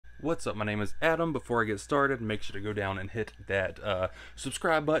What's up? My name is Adam. Before I get started, make sure to go down and hit that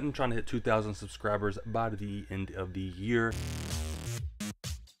subscribe button. I'm trying to hit 2,000 subscribers by the end of the year.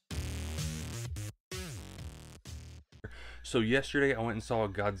 So yesterday I went and saw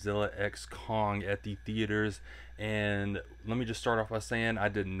Godzilla X Kong at the theaters, and let me just start off by saying I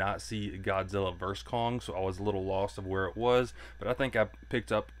did not see Godzilla vs. Kong, so I was a little lost of where it was, but I think I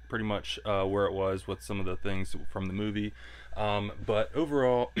picked up pretty much where it was with some of the things from the movie. But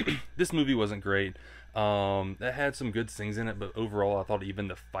overall, this movie wasn't great. It had some good scenes in it, but overall I thought even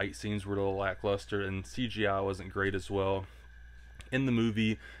the fight scenes were a little lackluster, and CGI wasn't great as well. In the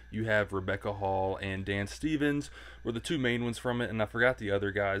movie, you have Rebecca Hall and Dan Stevens were the two main ones from it, and I forgot the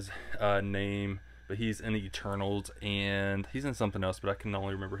other guy's name, but he's in Eternals, and he's in something else, but I can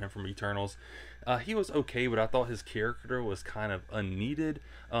only remember him from Eternals. He was okay, but I thought his character was kind of unneeded.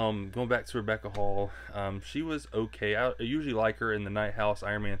 Going back to Rebecca Hall, she was okay. I usually like her in The Night House,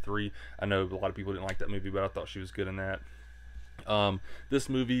 Iron Man 3. I know a lot of people didn't like that movie, but I thought she was good in that. This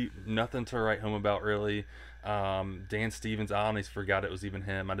movie, nothing to write home about really. Dan Stevens, I honestly forgot it was even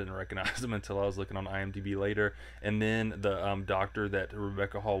him. I didn't recognize him until I was looking on IMDb later. And then the doctor that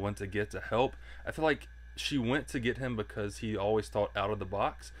Rebecca Hall went to get to help, I feel like she went to get him because he always thought out of the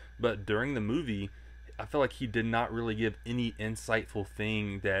box, but during the movie I feel like he did not really give any insightful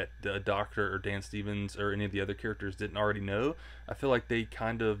thing that the doctor or Dan Stevens or any of the other characters didn't already know. I feel like they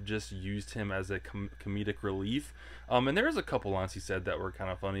kind of just used him as a comedic relief. And there was a couple lines he said that were kind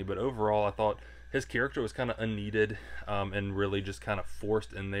of funny, but overall I thought his character was kind of unneeded, and really just kind of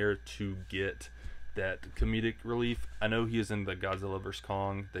forced in there to get that comedic relief. I know he is in the Godzilla vs.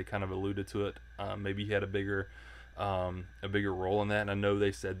 Kong. They kind of alluded to it. Maybe he had a bigger role in that, and I know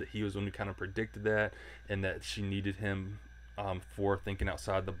they said that he was the one who kind of predicted that, and that she needed him for thinking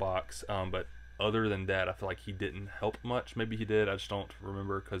outside the box. But other than that, I feel like he didn't help much. Maybe he did, I just don't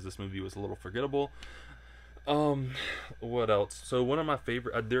remember because this movie was a little forgettable. What else? So one of my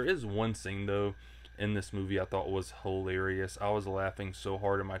favorite, there is one scene though in this movie I thought was hilarious. I was laughing so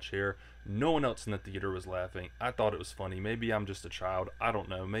hard in my chair. No one else in the theater was laughing. I thought it was funny. Maybe I'm just a child, I don't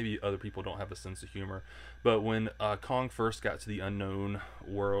know. Maybe other people don't have a sense of humor. But when Kong first got to the unknown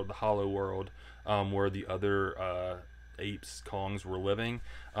world, the hollow world, where the other apes Kongs were living,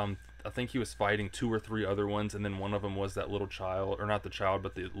 I think he was fighting 2 or 3 other ones, and then one of them was that little child, or not the child,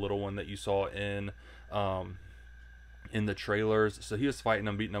 but the little one that you saw in the trailers. So he was fighting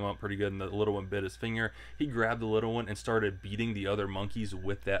them, beating them up pretty good, and the little one bit his finger. He grabbed the little one and started beating the other monkeys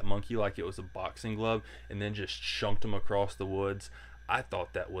with that monkey like it was a boxing glove, and then just chunked them across the woods. I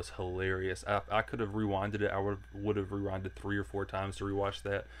thought that was hilarious. I could have rewinded it. I would have rewinded 3 or 4 times to rewatch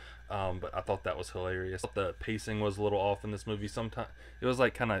that. But I thought that was hilarious. The pacing was a little off in this movie. Sometimes it was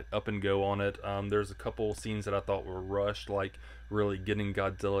like kind of up and go on it. There's a couple scenes that I thought were rushed, like really getting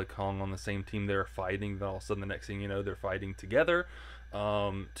Godzilla Kong on the same team. They're fighting, then all of a sudden the next thing you know, they're fighting together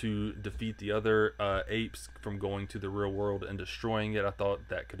to defeat the other apes from going to the real world and destroying it. I thought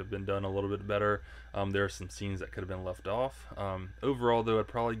that could have been done a little bit better. There are some scenes that could have been left off. Overall though, I'd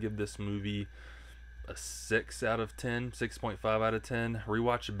probably give this movie a 6 out of 10, 6.5 out of 10.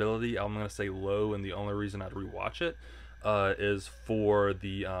 Rewatchability, I'm gonna say low, and the only reason I'd rewatch it is for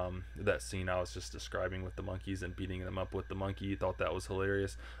the that scene I was just describing with the monkeys and beating them up with the monkey. Thought that was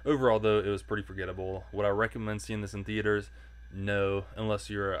hilarious. Overall though, it was pretty forgettable. Would I recommend seeing this in theaters? No, unless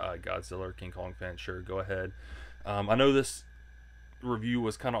you're a Godzilla or King Kong fan. Sure, go ahead. I know this review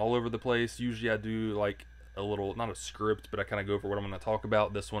was kind of all over the place. Usually I do like a little, not a script, but I kind of go over what I'm going to talk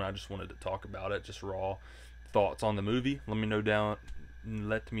about. This one I just wanted to talk about it, just raw thoughts on the movie. Let me know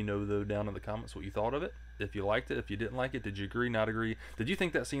though down in the comments what you thought of it. If you liked it, if you didn't like it, did you agree, not agree? Did you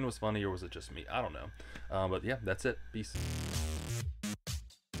think that scene was funny, or was it just me? I don't know. But yeah, that's it. Peace.